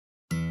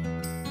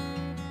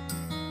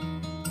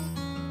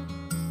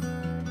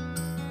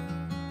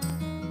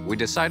We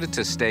decided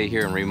to stay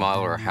here and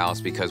remodel our house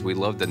because we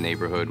love the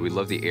neighborhood, we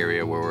love the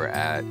area where we're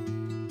at.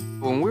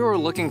 When we were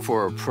looking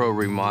for a pro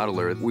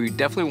remodeler, we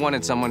definitely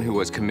wanted someone who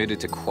was committed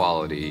to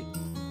quality.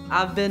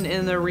 I've been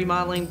in the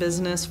remodeling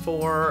business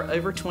for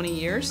over 20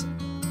 years.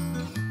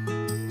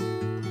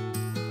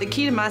 The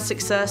key to my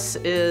success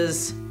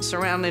is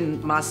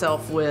surrounding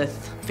myself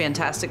with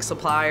fantastic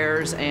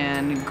suppliers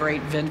and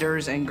great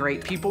vendors and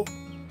great people.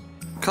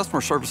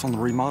 Customer service on the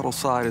remodel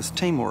side is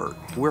teamwork.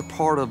 We're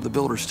part of the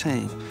builder's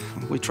team.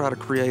 We try to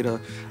create a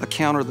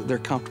counter that they're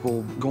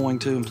comfortable going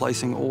to and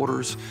placing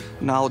orders,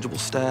 knowledgeable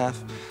staff.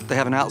 They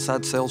have an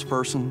outside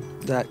salesperson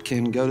that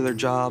can go to their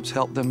jobs,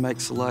 help them make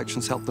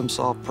selections, help them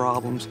solve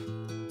problems.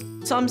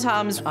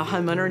 Sometimes a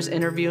homeowner is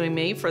interviewing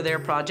me for their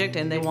project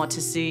and they want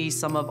to see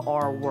some of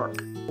our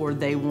work, or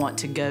they want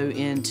to go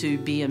into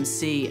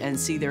BMC and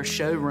see their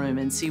showroom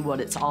and see what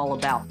it's all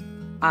about.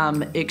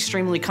 I'm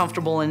extremely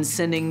comfortable in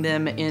sending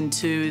them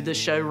into the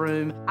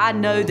showroom. I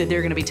know that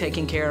they're going to be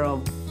taken care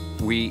of.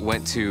 We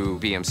went to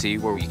BMC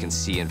where you can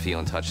see and feel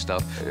and touch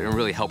stuff. It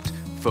really helped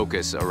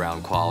focus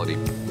around quality.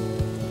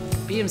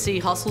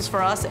 BMC hustles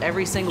for us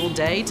every single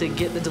day to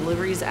get the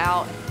deliveries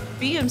out.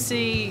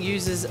 BMC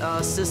uses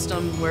a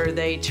system where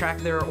they track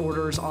their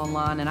orders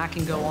online, and I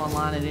can go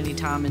online at any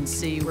time and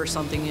see where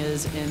something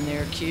is in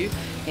their queue.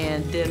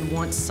 And then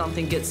once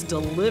something gets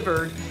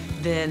delivered,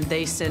 then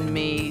they send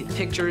me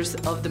pictures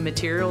of the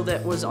material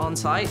that was on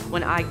site.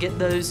 When I get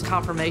those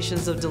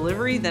confirmations of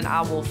delivery, then I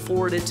will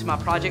forward it to my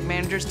project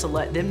managers to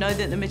let them know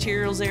that the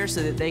material's there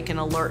so that they can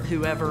alert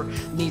whoever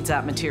needs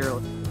that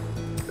material.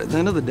 At the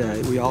end of the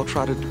day, we all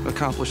try to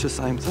accomplish the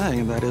same thing,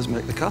 and that is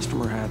make the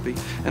customer happy.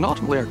 And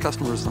ultimately, our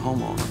customer is the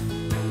homeowner.